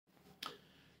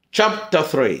Chapter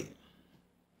 3.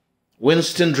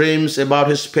 Winston dreams about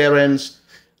his parents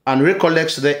and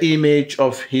recollects the image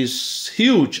of his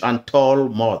huge and tall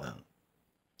mother.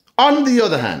 On the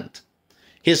other hand,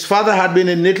 his father had been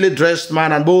a neatly dressed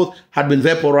man, and both had been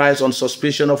vaporized on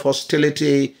suspicion of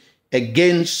hostility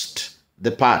against the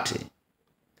party.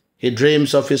 He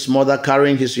dreams of his mother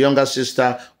carrying his younger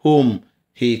sister, whom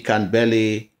he can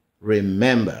barely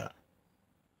remember.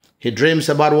 He dreams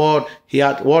about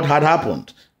what had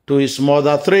happened to his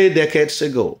mother 3 decades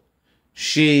ago.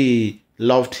 She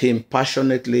loved him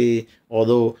passionately,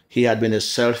 although he had been a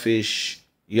selfish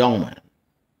young man.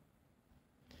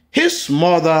 His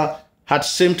mother had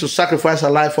seemed to sacrifice her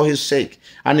life for his sake,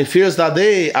 and he feels that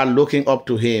they are looking up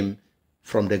to him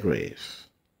from the grave.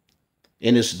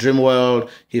 In his dream world,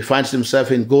 he finds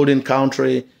himself in Golden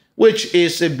Country, which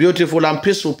is a beautiful and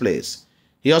peaceful place.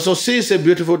 He also sees a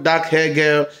beautiful dark-haired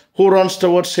girl who runs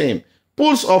towards him,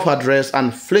 pulls off her dress,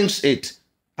 and flings it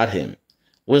at him.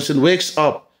 Winston wakes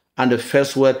up, and the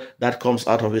first word that comes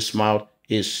out of his mouth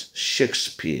is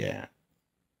Shakespeare.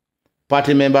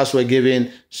 Party members were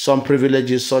given some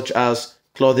privileges such as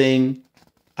clothing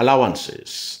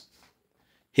allowances.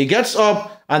 He gets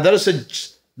up, and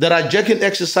there are jerking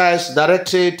exercises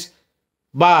directed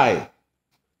by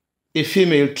a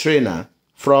female trainer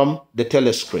from the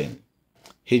telescreen.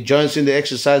 He joins in the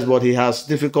exercise, but he has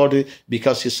difficulty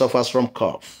because he suffers from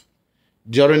cough.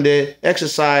 During the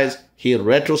exercise, he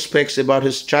retrospects about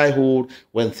his childhood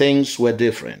when things were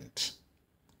different.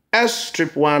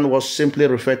 Strip 1 was simply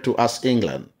referred to as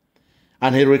England,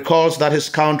 and he recalls that his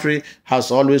country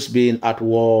has always been at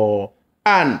war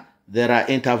and there are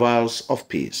intervals of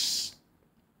peace.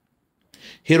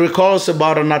 He recalls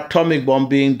about an atomic bomb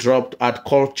being dropped at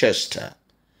Colchester.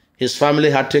 His family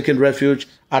had taken refuge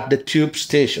at the tube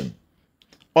station.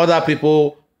 Other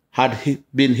people had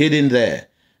been hidden there.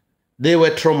 They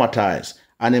were traumatized,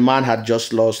 and a man had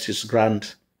just lost his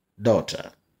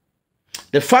granddaughter.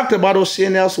 The fact about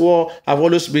Oceania's war have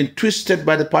always been twisted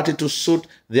by the party to suit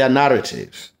their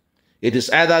narrative. It is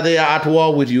either they are at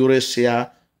war with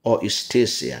Eurasia or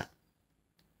Eastasia.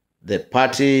 The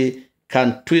party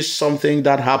can twist something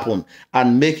that happened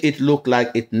and make it look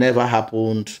like it never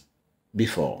happened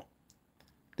before.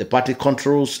 The party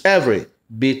controls every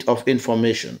bit of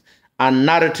information and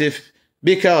narrative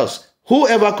because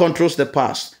whoever controls the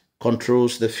past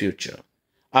controls the future,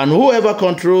 and whoever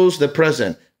controls the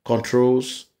present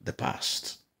controls the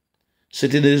past.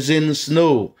 Citizens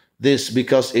know this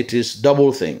because it is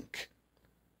doublethink.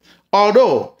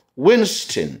 Although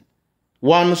Winston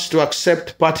wants to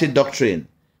accept party doctrine,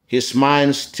 his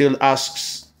mind still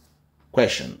asks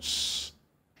questions.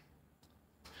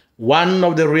 One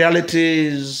of the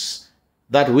realities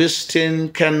that Winston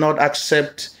cannot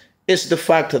accept is the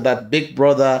fact that Big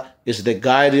Brother is the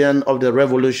guardian of the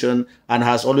revolution and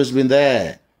has always been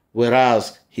there,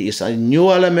 whereas he is a new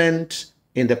element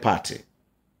in the party.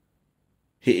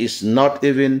 He is not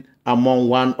even among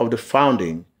one of the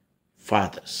founding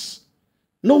fathers.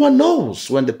 No one knows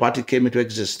when the party came into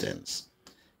existence.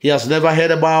 He has never heard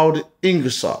about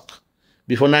Ingsoc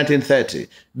before 1930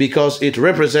 because it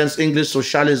represents English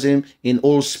socialism in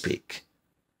old speak.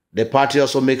 The party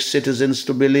also makes citizens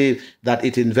to believe that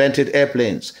it invented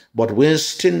airplanes, but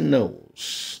Winston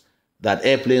knows that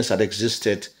airplanes had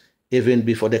existed even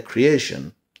before the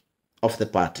creation of the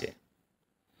party.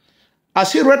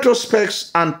 As he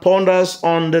retrospects and ponders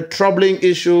on the troubling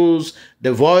issues,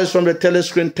 the voice from the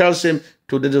telescreen tells him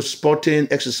to do the sporting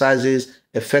exercises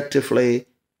effectively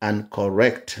and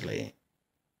correctly.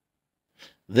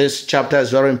 This chapter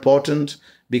is very important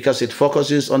because it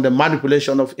focuses on the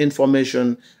manipulation of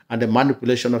information and the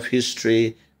manipulation of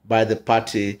history by the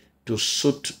party to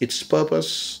suit its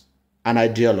purpose and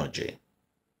ideology.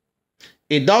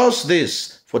 It does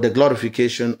this for the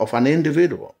glorification of an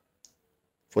individual,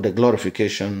 for the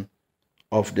glorification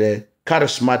of the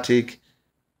charismatic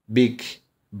Big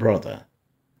Brother.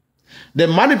 The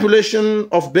manipulation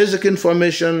of basic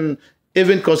information,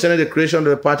 even concerning the creation of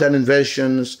the party and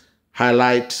inventions,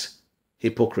 highlights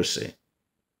hypocrisy.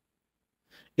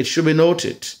 It should be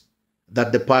noted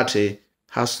that the party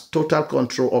has total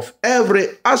control of every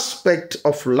aspect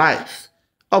of life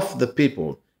of the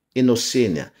people in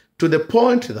Oceania, to the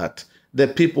point that the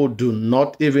people do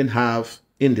not even have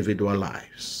individual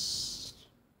lives.